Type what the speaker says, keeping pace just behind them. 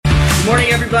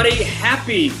Morning, everybody.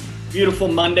 Happy, beautiful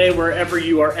Monday, wherever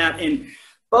you are at in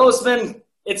Bozeman.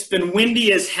 It's been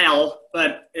windy as hell,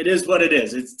 but it is what it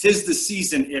is. Tis the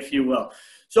season, if you will.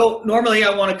 So normally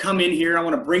I want to come in here. I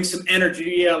want to bring some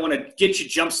energy. I want to get you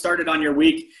jump started on your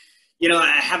week. You know, I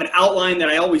have an outline that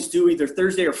I always do either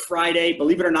Thursday or Friday.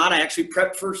 Believe it or not, I actually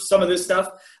prepped for some of this stuff.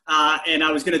 And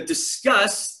I was going to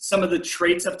discuss some of the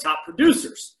traits of top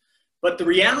producers. But the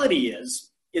reality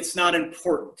is it's not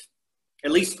important,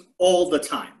 at least all the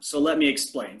time. So let me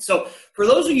explain. So for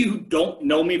those of you who don't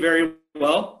know me very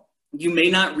well, you may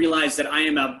not realize that I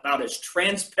am about as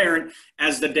transparent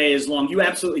as the day is long. You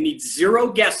absolutely need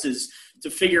zero guesses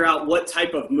to figure out what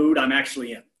type of mood I'm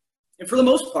actually in. And for the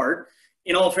most part,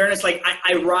 in all fairness, like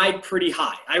I ride pretty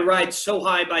high. I ride so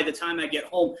high by the time I get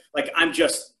home, like I'm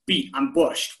just beat, I'm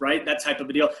bushed, right? That type of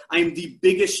a deal. I'm the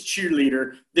biggest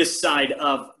cheerleader this side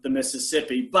of the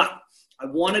Mississippi, but I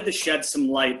wanted to shed some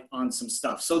light on some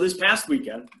stuff. So this past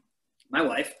weekend, my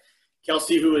wife,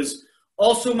 Kelsey, who is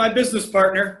also my business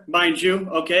partner, mind you,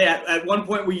 okay, at one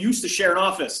point we used to share an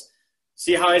office.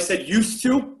 See how I said used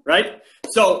to, right?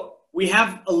 So we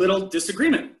have a little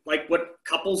disagreement, like what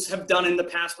couples have done in the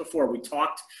past before. We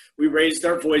talked, we raised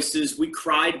our voices, we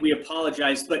cried, we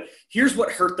apologized. But here's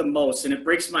what hurt the most, and it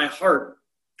breaks my heart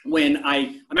when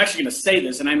I'm actually going to say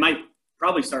this, and I might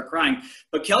probably start crying.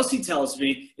 But Kelsey tells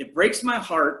me it breaks my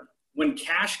heart when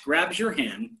Cash grabs your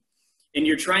hand and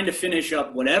you're trying to finish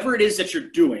up whatever it is that you're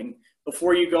doing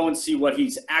before you go and see what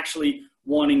he's actually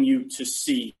wanting you to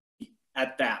see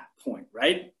at that point,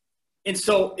 right? And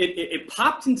so it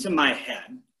popped into my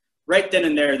head right then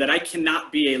and there that I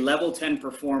cannot be a level 10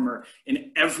 performer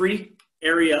in every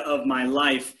area of my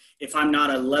life if I'm not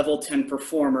a level 10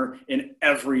 performer in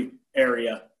every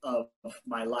area of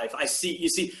my life. I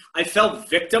fell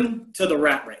victim to the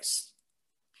rat race.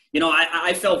 You know,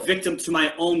 I fell victim to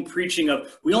my own preaching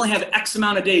of we only have X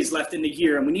amount of days left in the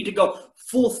year and we need to go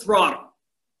full throttle.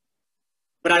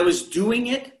 But I was doing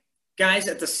it, guys,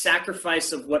 at the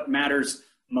sacrifice of what matters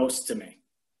most to me,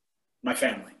 my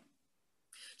family.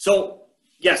 So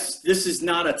yes, this is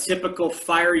not a typical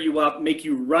fire you up, make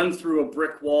you run through a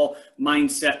brick wall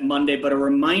mindset Monday, but a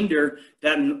reminder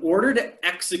that in order to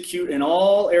execute in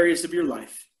all areas of your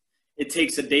life, it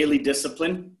takes a daily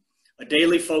discipline, a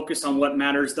daily focus on what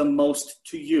matters the most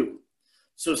to you.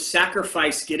 So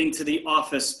sacrifice getting to the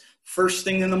office first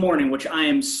thing in the morning, which I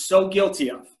am so guilty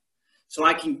of. So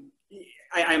I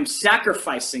am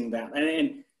sacrificing that.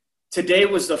 And today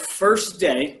was the first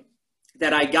day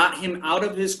that I got him out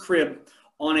of his crib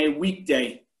on a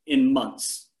weekday in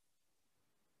months.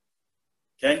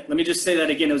 Okay, let me just say that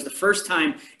again. It was the first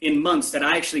time in months that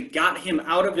I actually got him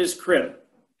out of his crib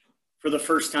for the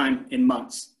first time in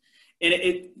months.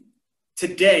 And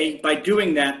today, by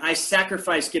doing that, I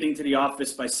sacrificed getting to the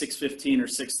office by 6:15 or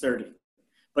 6:30.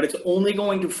 But it's only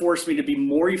going to force me to be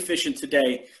more efficient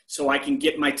today so I can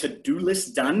get my to-do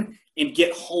list done and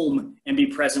get home and be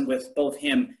present with both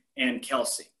him and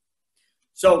Kelsey.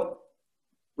 So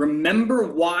remember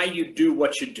why you do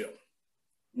what you do.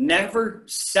 Never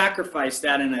sacrifice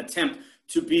that in an attempt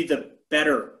to be to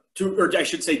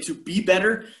be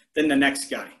better than the next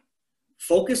guy.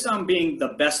 Focus on being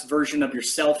the best version of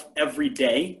yourself every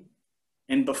day.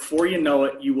 And before you know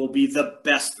it, you will be the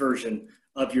best version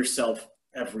of yourself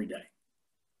every day.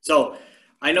 So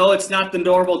I know it's not the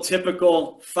normal,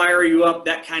 typical fire you up,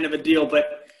 that kind of a deal,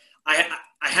 but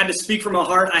I had to speak from my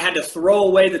heart. I had to throw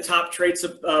away the top traits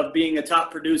of being a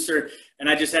top producer. And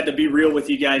I just had to be real with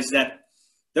you guys that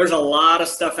there's a lot of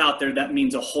stuff out there that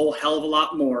means a whole hell of a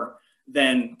lot more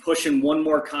than pushing one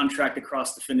more contract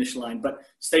across the finish line. But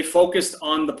stay focused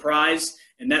on the prize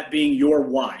and that being your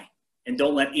why. And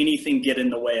don't let anything get in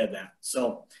the way of that.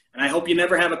 So, and I hope you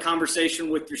never have a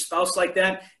conversation with your spouse like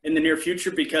that in the near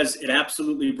future because it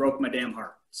absolutely broke my damn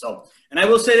heart. So, and I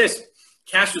will say this,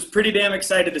 Cash was pretty damn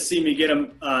excited to see me get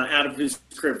him out of his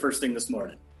crib first thing this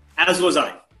morning, as was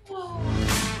I.